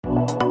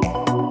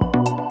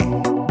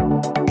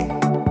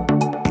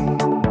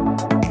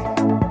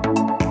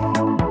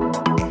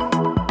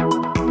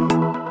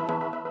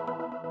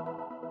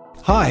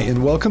Hi,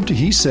 and welcome to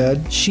He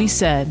Said, She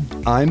Said.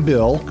 I'm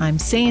Bill. I'm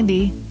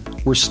Sandy.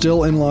 We're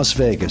still in Las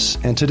Vegas,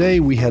 and today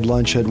we had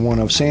lunch at one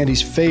of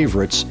Sandy's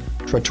favorites,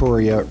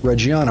 Trattoria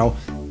Reggiano,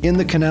 in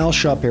the canal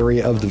shop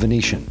area of the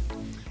Venetian.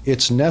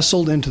 It's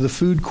nestled into the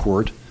food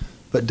court,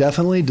 but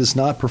definitely does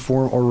not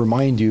perform or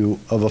remind you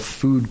of a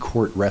food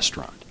court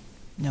restaurant.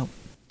 Nope.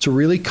 It's a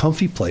really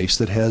comfy place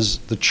that has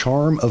the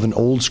charm of an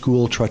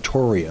old-school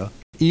trattoria,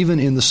 even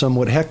in the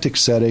somewhat hectic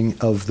setting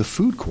of the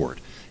food court.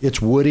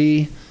 It's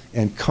woody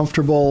and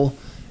comfortable,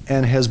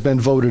 and has been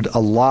voted a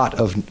lot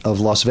of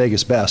Las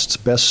Vegas bests.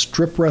 Best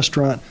strip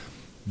restaurant,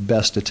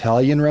 best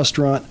Italian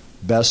restaurant,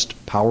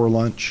 best power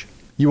lunch.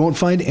 You won't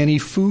find any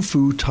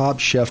foo-foo Top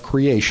Chef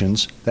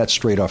creations. That's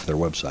straight off their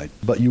website.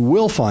 But you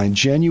will find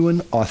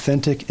genuine,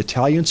 authentic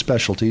Italian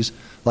specialties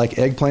like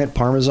eggplant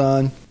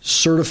parmesan,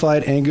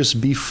 certified Angus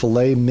beef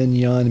filet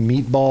mignon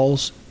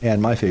meatballs,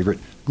 and my favorite,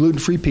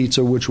 gluten-free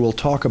pizza, which we'll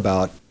talk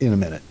about in a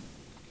minute.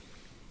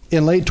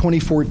 In late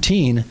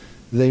 2014,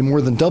 they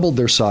more than doubled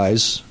their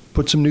size,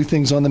 put some new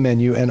things on the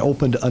menu, and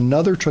opened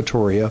another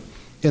trattoria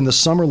in the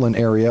Summerlin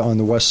area on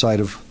the west side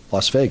of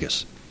Las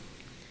Vegas.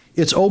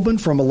 It's open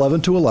from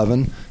 11 to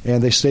 11,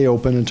 and they stay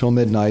open until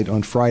midnight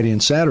on Friday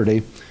and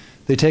Saturday.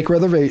 They take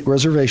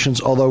reservations,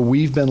 although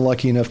we've been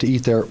lucky enough to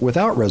eat there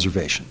without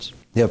reservations.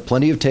 They have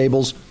plenty of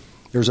tables.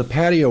 There's a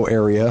patio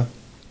area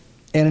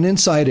and an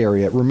inside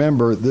area.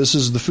 Remember, this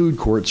is the food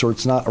court, so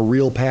it's not a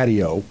real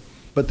patio,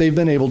 but they've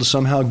been able to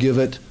somehow give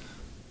it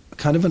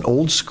kind of an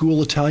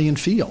old-school Italian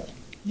feel.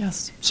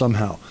 Yes.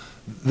 Somehow.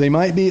 They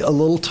might be a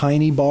little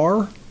tiny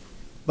bar,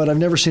 but I've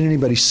never seen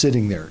anybody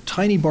sitting there.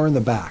 Tiny bar in the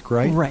back,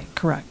 right? Right,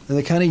 correct. And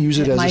they kind of use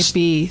it as might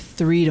be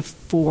 3 to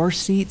 4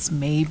 seats,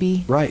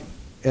 maybe. Right.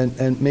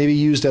 And maybe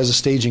used as a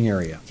staging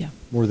area. Yeah.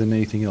 More than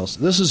anything else.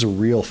 This is a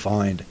real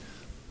find.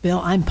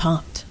 Bill, I'm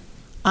pumped.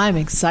 I'm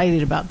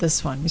excited about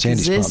this one because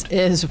Sandy's this pumped.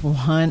 is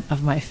one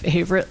of my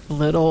favorite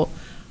little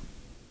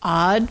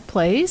odd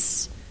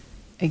place.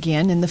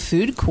 Again, in the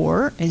food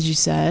court, as you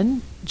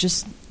said,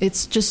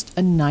 it's just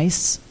a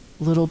nice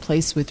little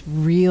place with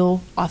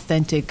real,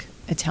 authentic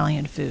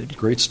Italian food.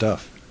 Great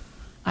stuff.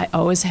 I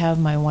always have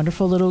my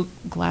wonderful little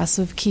glass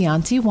of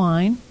Chianti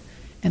wine,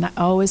 and I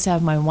always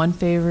have my one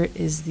favorite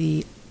is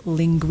the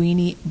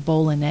linguine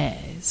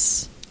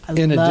bolognese. I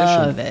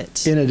love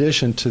it. In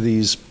addition to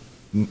these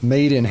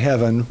made in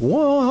heaven,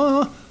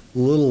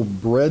 little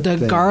bread The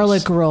things.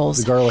 garlic rolls.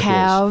 The garlic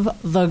rolls.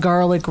 The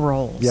garlic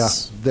rolls. Yeah,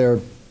 they're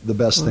the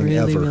best thing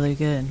ever. Really, really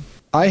good.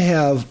 I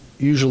have,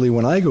 usually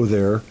when I go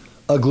there,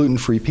 a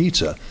gluten-free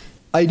pizza.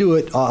 I do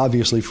it,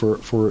 obviously, for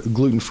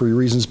gluten-free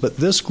reasons, but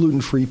this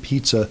gluten-free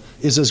pizza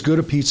is as good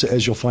a pizza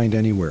as you'll find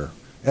anywhere.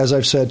 As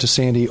I've said to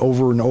Sandy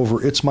over and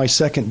over, it's my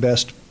second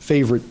best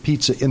favorite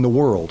pizza in the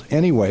world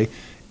anyway,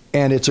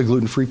 and it's a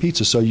gluten-free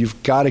pizza, so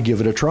you've got to give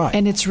it a try.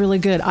 And it's really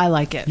good. I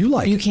like it. You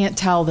like it. You can't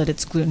tell that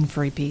it's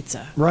gluten-free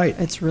pizza. Right.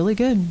 It's really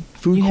good.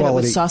 Food you have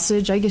quality. it with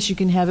sausage. I guess you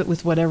can have it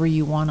with whatever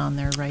you want on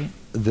there, right?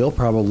 They'll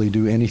probably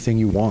do anything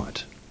you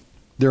want.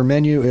 Their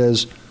menu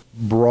is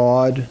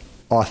broad,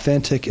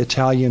 authentic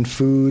Italian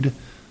food.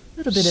 A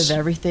little bit of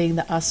everything.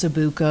 The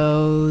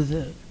ossobuco,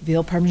 the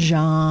veal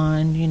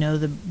parmesan,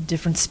 the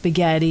different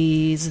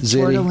spaghettis, the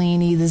Ziti.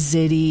 tortellini, the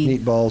ziti.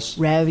 Meatballs.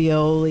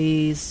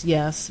 Raviolis,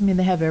 yes. I mean,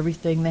 they have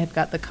everything. They've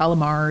got the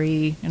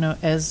calamari,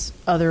 as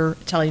other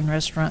Italian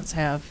restaurants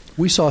have.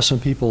 We saw some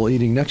people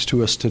eating next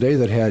to us today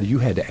that you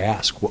had to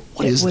ask, what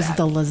is that?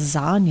 It was the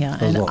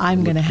lasagna, and Lasagna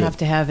I'm going to looked have good.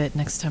 to have it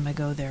next time I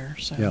go there.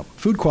 So. Yeah.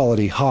 Food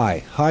quality,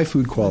 high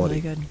food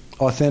quality. Really good.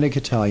 Authentic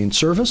Italian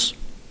service.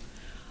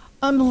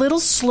 A little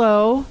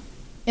slow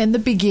in the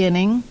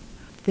beginning.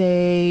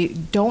 They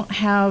don't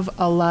have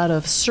a lot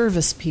of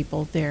service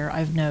people there,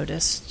 I've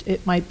noticed.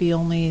 It might be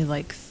only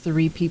like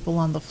 3 people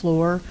on the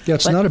floor. Yeah,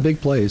 it's not a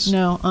big place.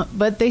 No,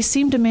 but they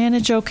seem to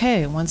manage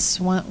okay. Once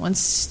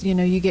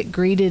you get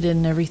greeted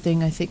and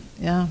everything, I think,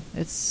 yeah,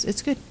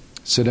 it's good.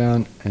 Sit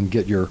down and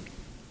get your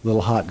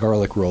little hot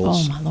garlic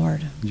rolls. Oh, my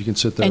Lord. You can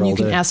sit there And all you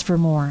can day. ask for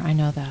more. I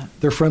know that.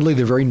 They're friendly.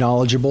 They're very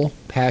knowledgeable,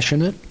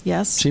 passionate.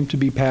 Yes. Seem to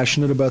be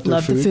passionate about their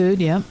Love food. the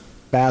food, yeah.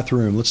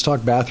 Bathroom. Let's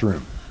talk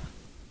bathroom.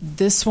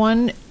 This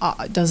one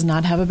does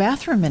not have a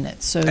bathroom in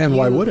it. And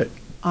why would it?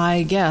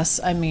 I guess.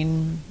 I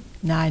mean,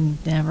 I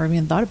never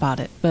even thought about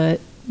it. But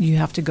you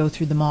have to go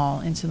through the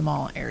mall, into the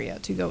mall area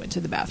to go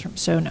into the bathroom.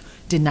 So, no,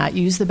 did not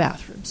use the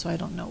bathroom. So I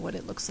don't know what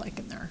it looks like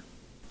in there.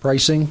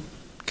 Pricing,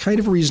 kind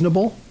of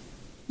reasonable.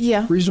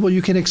 Yeah. Reasonable.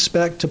 You can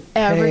expect to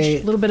Average,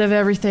 a little bit of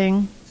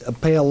everything.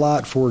 pay a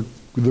lot for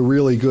the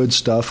really good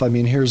stuff. I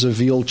mean, here's a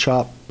veal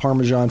chop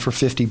parmesan for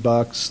 $50.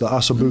 The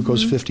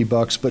ossobuco's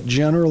 $50, but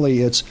generally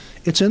it's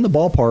in the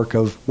ballpark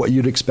of what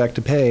you'd expect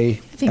to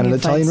pay at an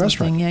Italian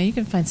restaurant. Yeah, you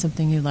can find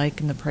something you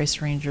like in the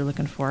price range you're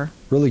looking for.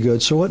 Really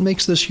good. So what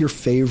makes this your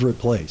favorite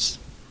place?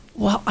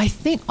 Well, I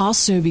think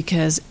also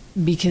because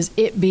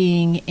it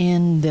being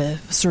in the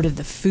sort of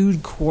the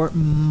food court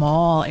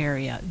mall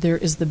area, there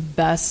is the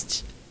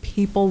best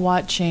people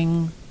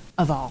watching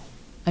of all.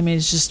 I mean,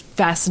 it's just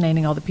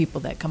fascinating, all the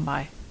people that come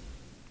by.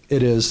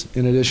 It is.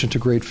 In addition to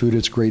great food,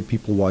 it's great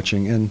people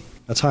watching, and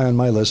that's high on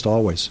my list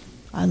always.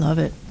 I love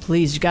it.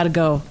 Please, you got to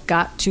go.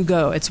 Got to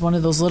go. It's one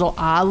of those little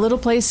odd little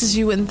places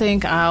you wouldn't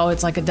think, oh,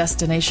 it's like a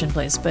destination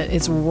place, but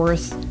it's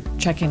worth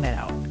checking it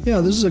out. Yeah,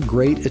 this is a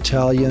great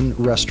Italian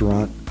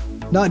restaurant,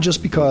 not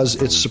just because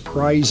it's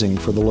surprising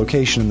for the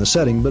location and the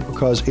setting, but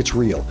because it's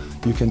real.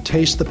 You can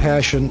taste the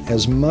passion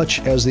as much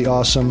as the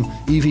awesome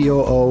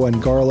EVOO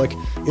and garlic.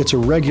 It's a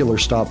regular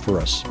stop for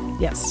us.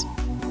 Yes.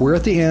 We're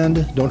at the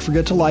end. Don't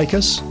forget to like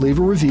us, leave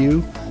a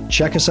review,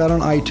 check us out on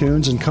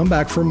iTunes, and come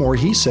back for more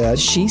He Said,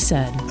 She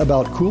Said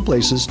about cool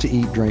places to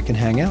eat, drink, and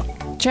hang out.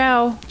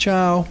 Ciao.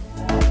 Ciao.